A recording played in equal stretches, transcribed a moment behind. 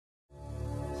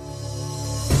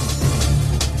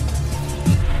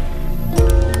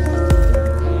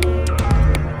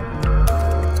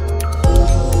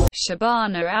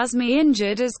Shabana Azmi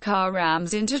injured as car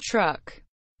rams into truck.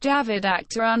 Javed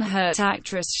Akhtar unhurt.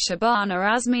 Actress Shabana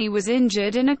Azmi was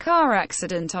injured in a car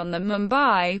accident on the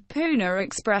Mumbai-Pune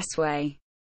Expressway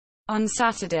on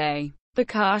Saturday. The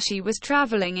car she was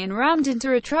travelling in rammed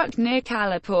into a truck near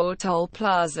Khalapur toll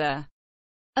plaza.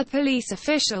 A police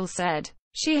official said.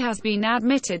 She has been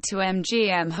admitted to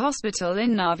MGM Hospital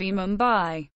in Navi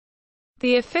Mumbai.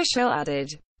 The official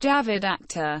added. Javed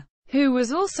Akhtar, who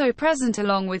was also present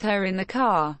along with her in the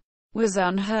car, was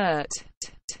unhurt.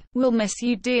 "We'll miss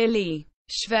you dearly."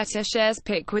 Shweta shares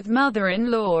pic with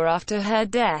mother-in-law after her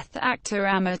death. Actor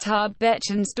Amitabh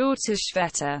Bachchan's daughter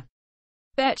Shweta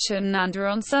Bachchan Nanda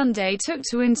on Sunday took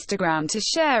to Instagram to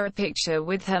share a picture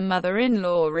with her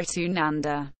mother-in-law Ritu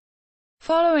Nanda,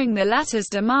 following the latter's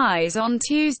demise on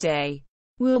Tuesday.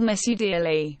 "We'll miss you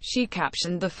dearly," she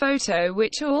captioned the photo,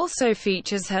 which also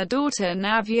features her daughter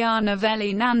Navyana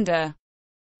Veli Nanda.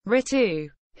 Ritu,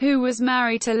 who was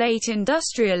married to late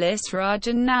industrialist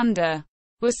Rajan Nanda,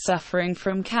 was suffering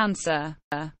from cancer.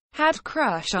 "Had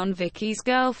crush on Vicky's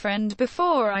girlfriend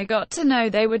before I got to know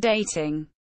they were dating."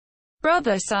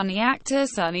 Brother Sunny actor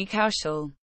Sunny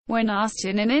Kaushal, when asked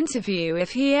in an interview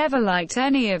if he ever liked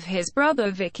any of his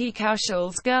brother Vicky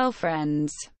Kaushal's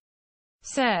girlfriends,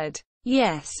 said,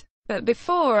 "Yes, but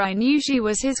before I knew she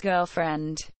was his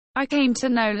girlfriend. I came to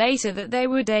know later that they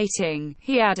were dating,"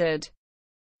 he added.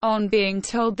 On being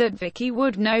told that Vicky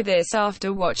would know this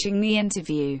after watching the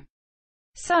interview,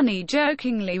 Sunny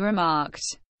jokingly remarked,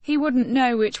 "He wouldn't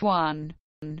know which one."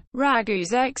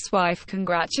 Raghu's ex-wife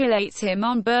congratulates him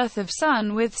on birth of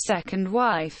son with second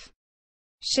wife.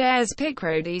 Shares pic.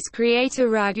 Roadies creator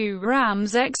Raghu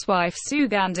Ram's ex-wife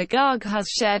Sugandha Garg has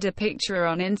shared a picture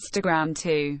on Instagram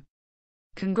to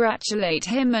congratulate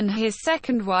him and his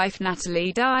second wife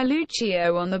Natalie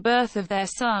Diluccio on the birth of their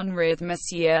son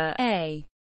Rhythmasiya. A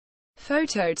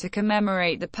photo to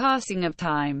commemorate the passing of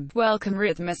time. "Welcome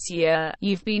Rhythmasiya,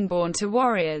 you've been born to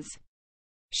warriors,"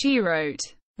 she wrote.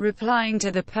 Replying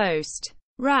to the post,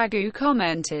 Raghu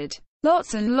commented,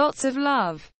 "Lots and lots of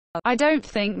love. I don't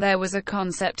think there was a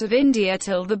concept of India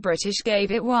till the British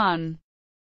gave it one."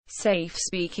 Safe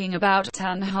speaking about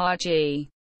Tanhaji,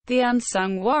 the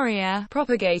unsung warrior,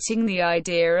 propagating the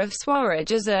idea of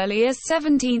Swaraj as early as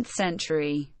 17th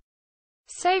century.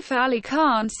 Saif Ali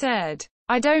Khan said,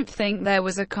 "I don't think there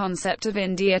was a concept of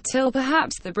India till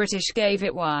perhaps the British gave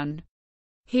it one."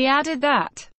 He added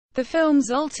that the film's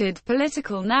altered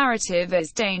political narrative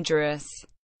is dangerous.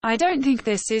 "I don't think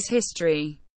this is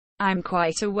history. I'm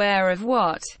quite aware of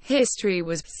what history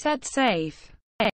was," said Saif.